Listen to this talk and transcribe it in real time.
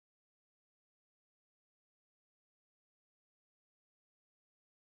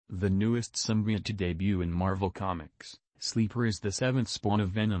The newest symbiote to debut in Marvel Comics, Sleeper is the seventh spawn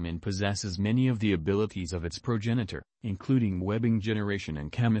of Venom and possesses many of the abilities of its progenitor, including webbing generation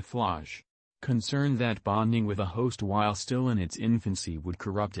and camouflage. Concerned that bonding with a host while still in its infancy would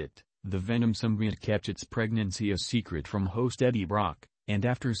corrupt it, the Venom symbiote kept its pregnancy a secret from host Eddie Brock, and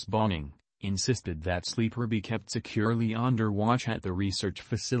after spawning, insisted that Sleeper be kept securely under watch at the research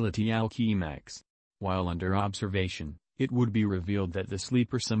facility Alchemax. While under observation, it would be revealed that the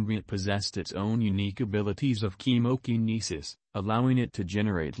Sleeper symbiote possessed its own unique abilities of chemokinesis, allowing it to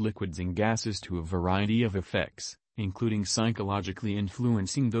generate liquids and gases to a variety of effects, including psychologically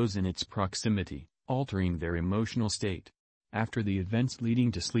influencing those in its proximity, altering their emotional state. After the events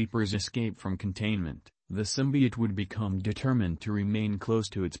leading to Sleeper's escape from containment, the symbiote would become determined to remain close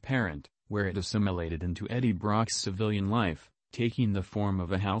to its parent, where it assimilated into Eddie Brock's civilian life, taking the form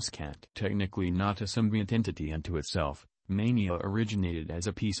of a house cat. Technically not a symbiote entity unto itself, Mania originated as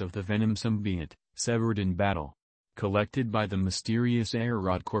a piece of the Venom symbiote, severed in battle. Collected by the mysterious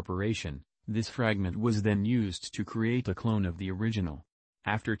Riot Corporation, this fragment was then used to create a clone of the original.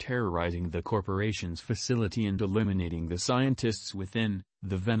 After terrorizing the corporation's facility and eliminating the scientists within,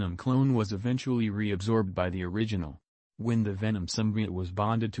 the Venom clone was eventually reabsorbed by the original. When the Venom symbiote was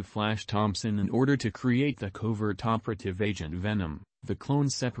bonded to Flash Thompson in order to create the covert operative agent Venom, the clone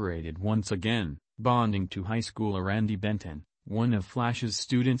separated once again, bonding to high schooler Randy Benton, one of Flash's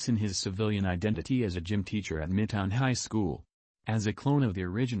students in his civilian identity as a gym teacher at Midtown High School. As a clone of the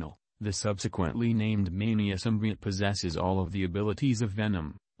original, the subsequently named Mania symbiote possesses all of the abilities of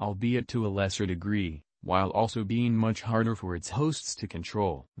Venom, albeit to a lesser degree, while also being much harder for its hosts to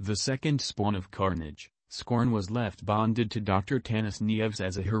control. The second spawn of Carnage, Scorn, was left bonded to Dr. Tanis Nieves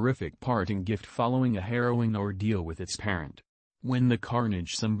as a horrific parting gift following a harrowing ordeal with its parent. When the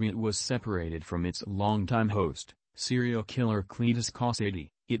Carnage symbiote was separated from its longtime host, serial killer Cletus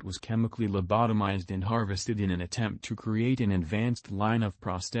Cassidy, it was chemically lobotomized and harvested in an attempt to create an advanced line of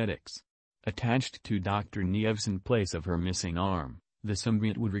prosthetics. Attached to Dr. Nieves in place of her missing arm, the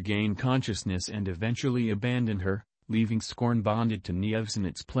symbiote would regain consciousness and eventually abandon her, leaving Scorn bonded to Nieves in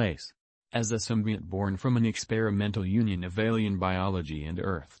its place. As a symbiote born from an experimental union of alien biology and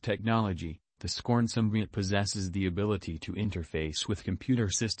Earth technology, the Scorn symbiote possesses the ability to interface with computer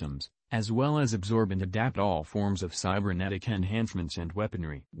systems, as well as absorb and adapt all forms of cybernetic enhancements and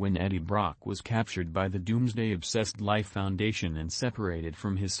weaponry. When Eddie Brock was captured by the Doomsday-obsessed Life Foundation and separated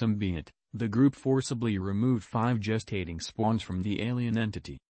from his symbiote, the group forcibly removed 5 gestating spawns from the alien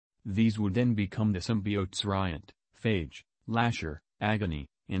entity. These would then become the symbiotes Riot, Phage, Lasher, Agony,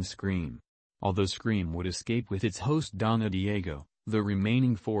 and Scream. Although Scream would escape with its host Donna Diego, the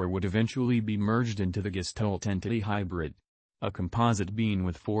remaining 4 would eventually be merged into the Gestalt entity hybrid. A composite being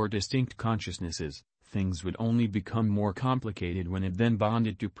with 4 distinct consciousnesses, things would only become more complicated when it then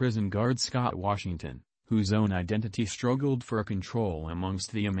bonded to prison guard Scott Washington, whose own identity struggled for control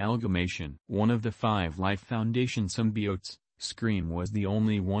amongst the amalgamation. One of the 5 Life Foundation symbiotes, Scream was the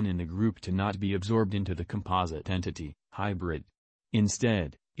only one in the group to not be absorbed into the composite entity hybrid.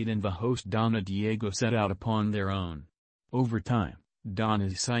 Instead, it and the host Donna Diego set out upon their own. Over time,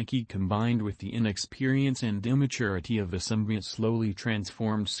 Donna's psyche combined with the inexperience and immaturity of the symbiote slowly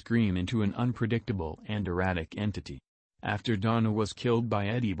transformed Scream into an unpredictable and erratic entity. After Donna was killed by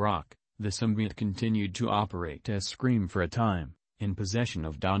Eddie Brock, the symbiote continued to operate as Scream for a time, in possession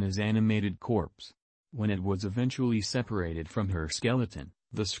of Donna's animated corpse. When it was eventually separated from her skeleton,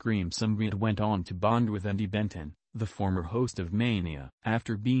 the Scream symbiote went on to bond with Eddie Benton, the former host of Mania.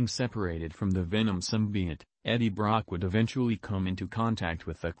 After being separated from the Venom symbiote, Eddie Brock would eventually come into contact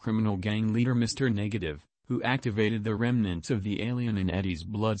with the criminal gang leader Mr. Negative, who activated the remnants of the alien in Eddie's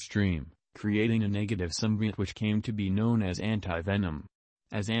bloodstream, creating a negative symbiote which came to be known as Anti-Venom.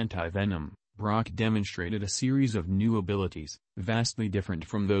 As Anti-Venom, Brock demonstrated a series of new abilities, vastly different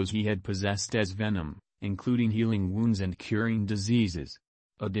from those he had possessed as Venom, including healing wounds and curing diseases.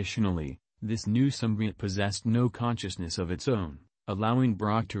 Additionally, this new symbiote possessed no consciousness of its own, allowing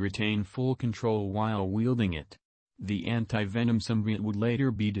Brock to retain full control while wielding it. The anti-Venom symbiote would later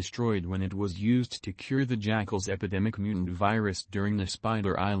be destroyed when it was used to cure the Jackal's epidemic mutant virus during the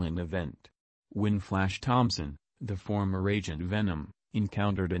Spider Island event. When Flash Thompson, the former agent Venom,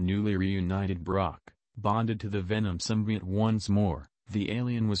 encountered a newly reunited Brock, bonded to the Venom symbiote once more, the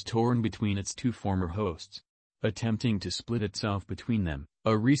alien was torn between its 2 former hosts, attempting to split itself between them,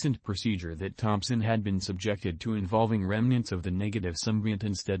 a recent procedure that Thompson had been subjected to involving remnants of the negative symbiote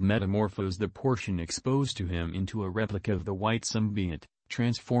instead metamorphosed the portion exposed to him into a replica of the white symbiote,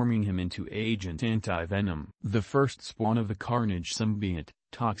 transforming him into Agent Anti-Venom. The first spawn of the Carnage symbiote,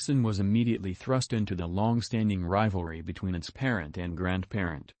 Toxin, was immediately thrust into the long-standing rivalry between its parent and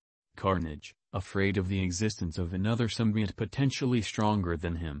grandparent. Carnage, afraid of the existence of another symbiote potentially stronger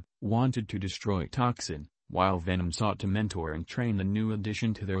than him, wanted to destroy Toxin, while Venom sought to mentor and train the new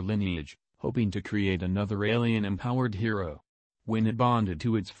addition to their lineage, hoping to create another alien-empowered hero. When it bonded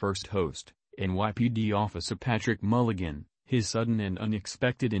to its first host, NYPD Officer Patrick Mulligan, his sudden and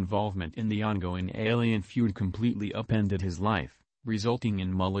unexpected involvement in the ongoing alien feud completely upended his life, resulting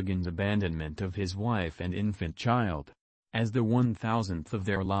in Mulligan's abandonment of his wife and infant child. As the 1000th of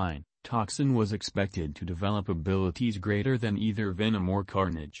their line, Toxin was expected to develop abilities greater than either Venom or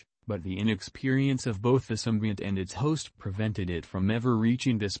Carnage, but the inexperience of both the symbiote and its host prevented it from ever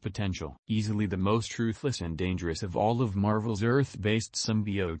reaching this potential. Easily the most ruthless and dangerous of all of Marvel's Earth-based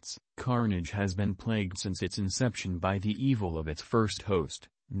symbiotes, Carnage has been plagued since its inception by the evil of its first host,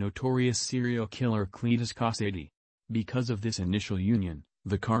 notorious serial killer Cletus Cassidy. Because of this initial union,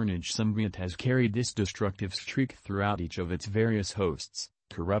 the Carnage symbiote has carried this destructive streak throughout each of its various hosts,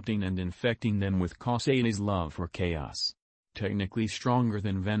 corrupting and infecting them with Cassidy's love for chaos. Technically stronger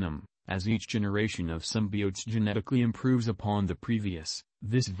than Venom, as each generation of symbiotes genetically improves upon the previous,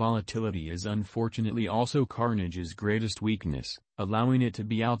 this volatility is unfortunately also Carnage's greatest weakness, allowing it to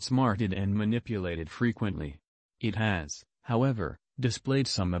be outsmarted and manipulated frequently. It has, however, displayed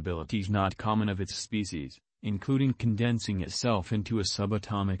some abilities not common of its species, including condensing itself into a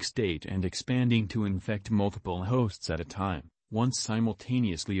subatomic state and expanding to infect multiple hosts at a time, once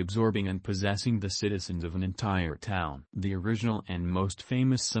simultaneously absorbing and possessing the citizens of an entire town. The original and most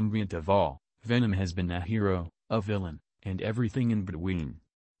famous symbiote of all, Venom has been a hero, a villain, and everything in between.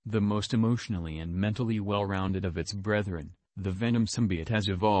 The most emotionally and mentally well-rounded of its brethren, the Venom symbiote has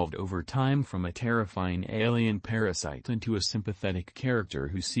evolved over time from a terrifying alien parasite into a sympathetic character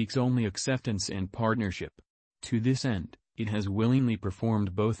who seeks only acceptance and partnership. To this end, it has willingly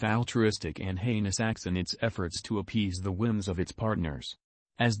performed both altruistic and heinous acts in its efforts to appease the whims of its partners.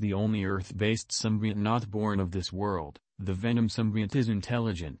 As the only Earth-based symbiote not born of this world, the Venom symbiote is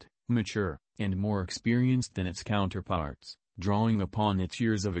intelligent, mature, and more experienced than its counterparts, drawing upon its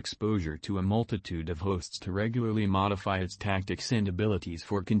years of exposure to a multitude of hosts to regularly modify its tactics and abilities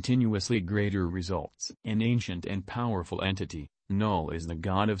for continuously greater results. An ancient and powerful entity, Knull is the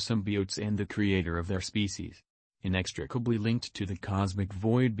god of symbiotes and the creator of their species. Inextricably linked to the cosmic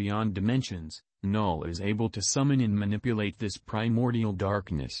void beyond dimensions, Knull is able to summon and manipulate this primordial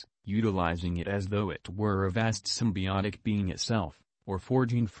darkness, utilizing it as though it were a vast symbiotic being itself, or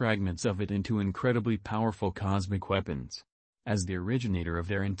forging fragments of it into incredibly powerful cosmic weapons. As the originator of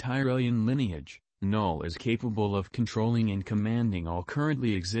their entire alien lineage, Knull is capable of controlling and commanding all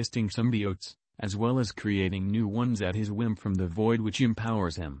currently existing symbiotes, as well as creating new ones at his whim from the void which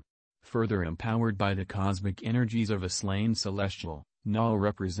empowers him. Further empowered by the cosmic energies of a slain celestial, Knull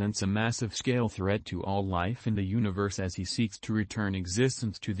represents a massive-scale threat to all life in the universe as he seeks to return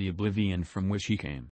existence to the oblivion from which he came.